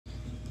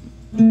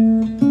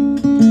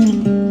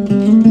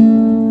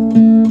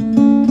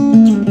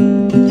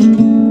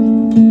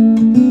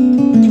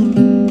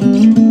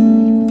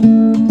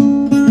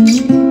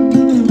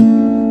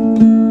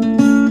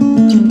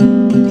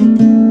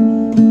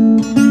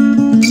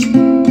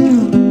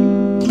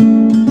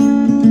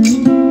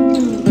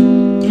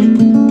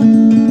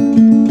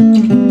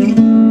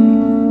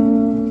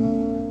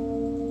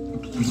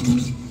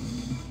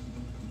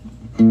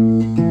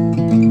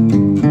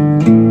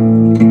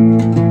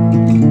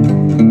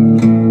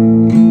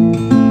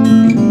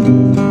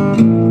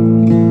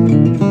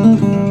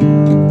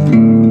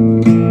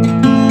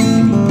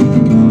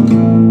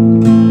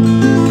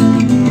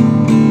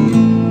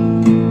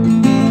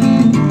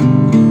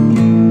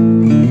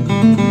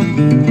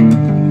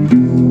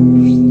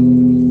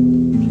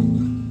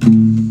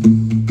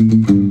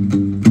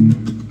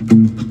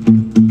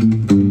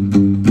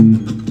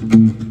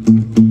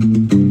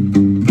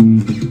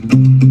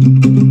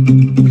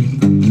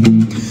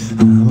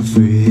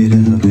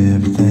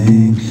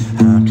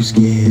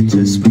Scared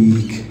to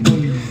speak.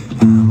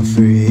 I'm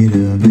afraid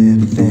of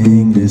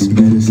everything. This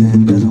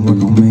medicine doesn't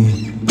work on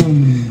me.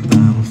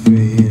 I'm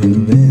afraid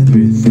of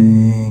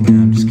everything.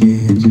 I'm just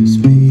scared to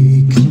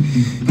speak.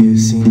 It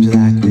seems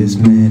like this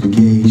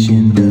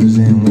medication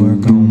doesn't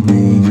work on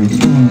me.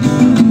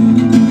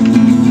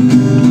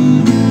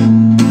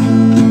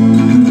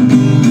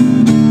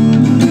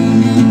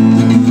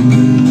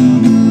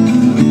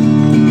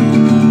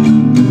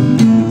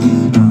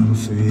 I'm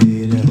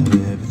afraid of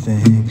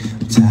everything.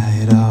 I'm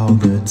tired all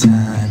the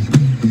time.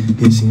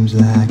 It seems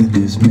like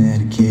this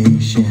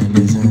medication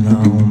isn't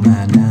on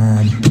my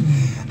dime.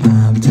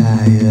 I'm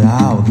tired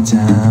all the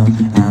time.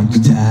 I'm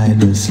too tired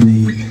to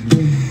sleep.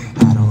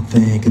 I don't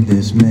think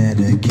this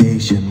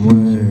medication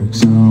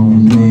works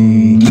on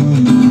me.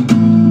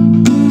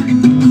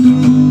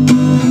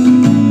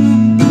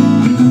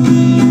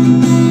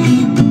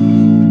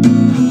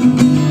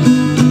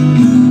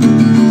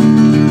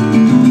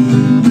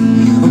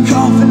 I'm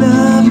coughing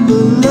up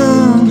a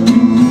lung.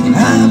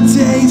 I'm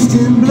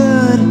tasting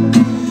blood.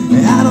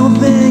 I don't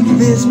think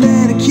this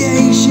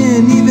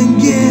medication even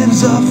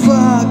gives a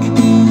fuck.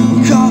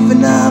 I'm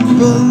coughing up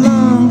a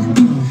lung.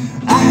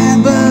 I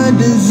have a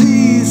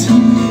disease.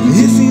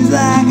 It seems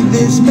like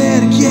this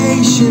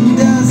medication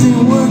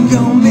doesn't work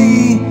on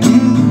me.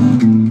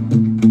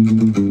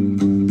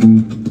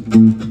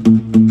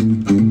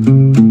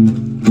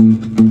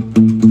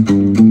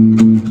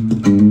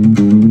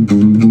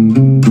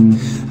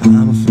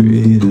 I'm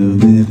afraid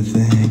of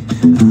everything.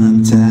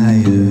 I'm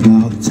tired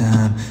all the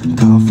time. I'm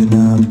coughing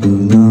up a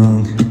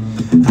lung.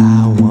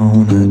 I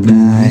wanna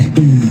die,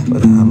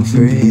 but I'm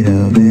afraid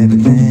of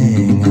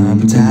everything.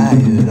 I'm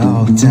tired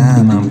all the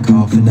time. I'm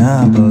coughing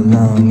up a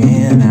lung,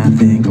 and I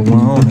think I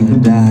wanna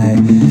die.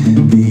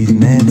 These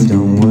meds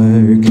don't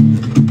work.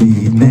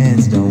 These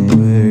meds don't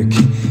work.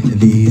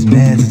 These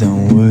meds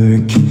don't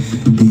work.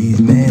 These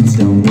meds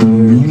don't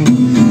work.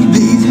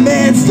 These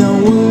meds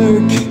don't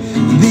work.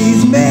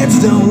 These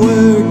meds don't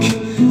work.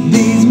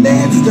 These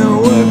meds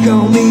don't work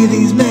on me.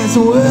 These meds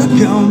don't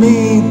work on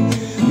me.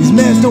 These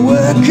meds don't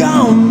work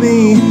on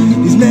me.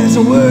 These meds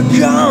don't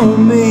work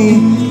on me.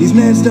 These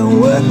meds don't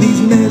work.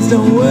 These meds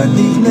don't work.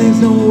 These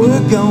meds don't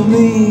work on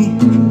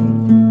me.